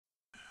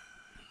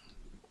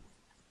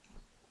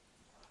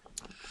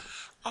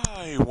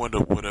I wonder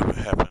whatever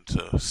happened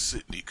to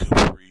Sydnee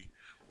Capri,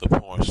 the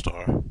porn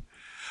star.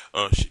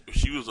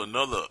 She was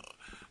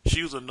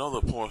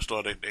another porn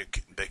star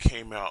that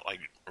came out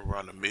like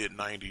around the mid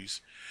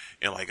 '90s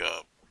and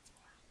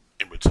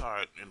and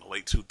retired in the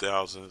late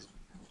 2000s.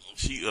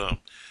 She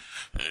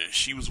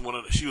she was one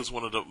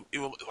of the it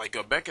was like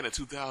back in the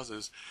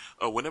 2000s.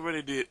 Whenever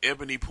they did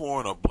ebony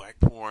porn or black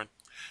porn,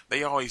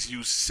 they always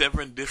used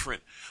seven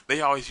different.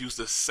 They always used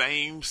the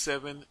same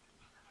seven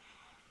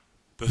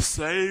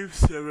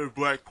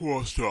black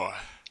porn stars.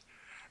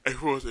 If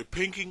it wasn't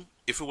Pinky,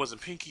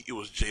 it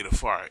was Jada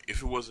Fire.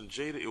 If it wasn't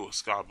Jada, it was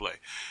Scott Black.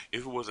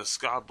 If it wasn't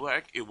Scott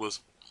Black, it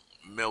was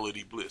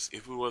Melody Bliss.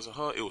 If it wasn't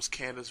her, it was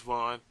Candace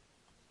Vaughn,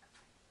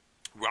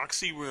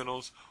 Roxy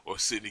Reynolds, or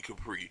Sydney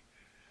Capri.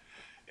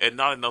 And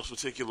not in those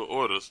particular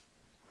orders.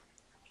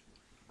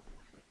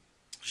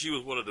 She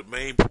was one of the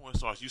main porn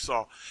stars you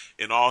saw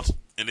in all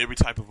in every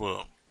type of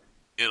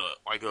in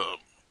a, like a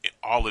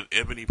all in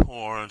ebony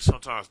porn.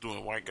 Sometimes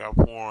doing white guy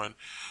porn.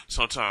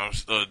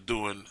 Sometimes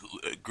doing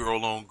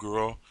girl on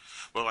girl.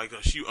 But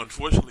she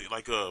unfortunately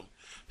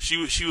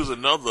she was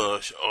another.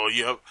 Oh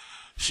yeah,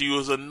 she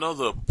was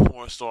another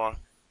porn star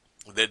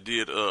that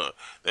did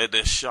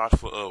that shot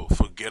for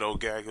ghetto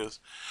gaggers.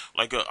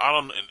 I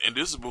don't and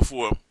this is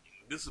before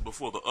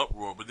the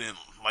uproar. But then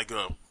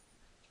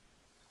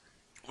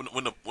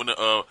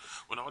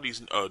when all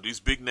these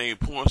big name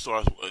porn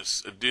stars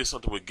did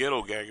something with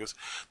ghetto gaggers,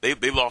 they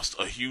lost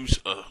a huge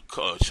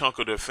chunk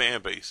of their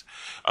fan base.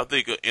 I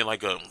think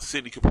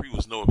Sydney Capri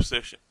was no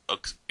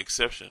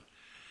exception.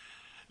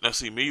 Now,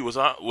 see me, was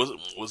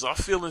I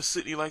feeling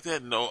Sydney like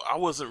that? No, I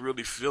wasn't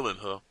really feeling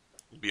her.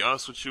 To be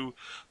honest with you,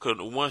 cause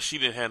one, she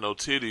didn't have no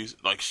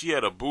titties. Like she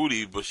had a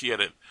booty, but she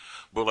didn't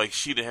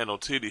have no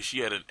titties. She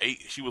had an A.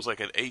 She was like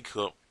an A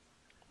cup,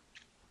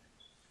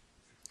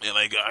 and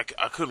I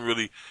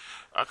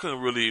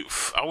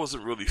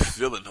wasn't really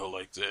feeling her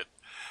like that.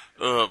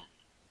 Um,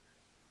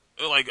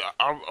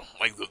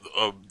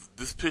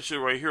 this picture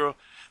right here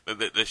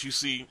that you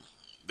see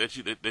that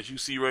you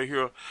see right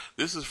here.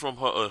 This is from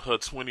her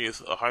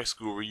 20th high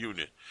school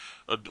reunion.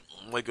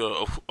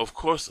 Of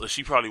course,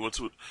 she probably went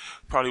to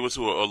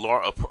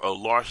a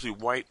largely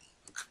white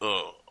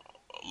uh,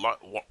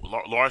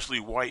 largely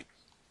white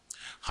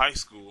high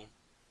school,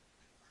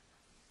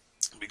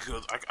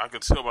 because I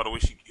could tell by the way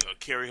she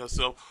carried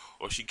herself,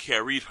 or she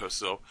carried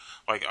herself.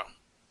 Like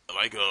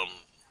like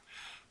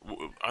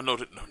I know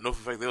for a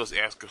fact they was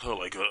asking her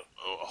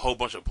a whole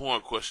bunch of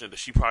porn questions that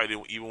she probably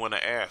didn't even want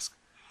to ask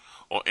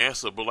or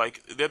answer. But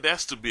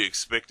that's to be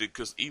expected,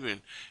 because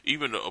even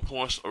a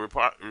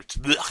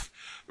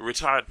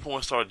retired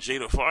porn star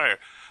Jada Fire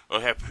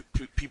had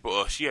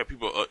people. She had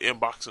people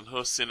inboxing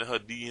her, sending her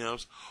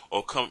DMs,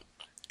 or come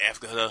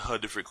asking her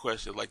different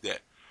questions like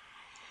that.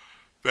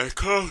 That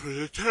comes with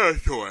the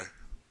territory.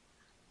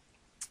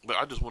 But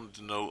I just wanted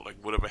to know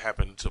whatever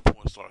happened to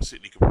porn star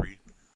Sydney Capri.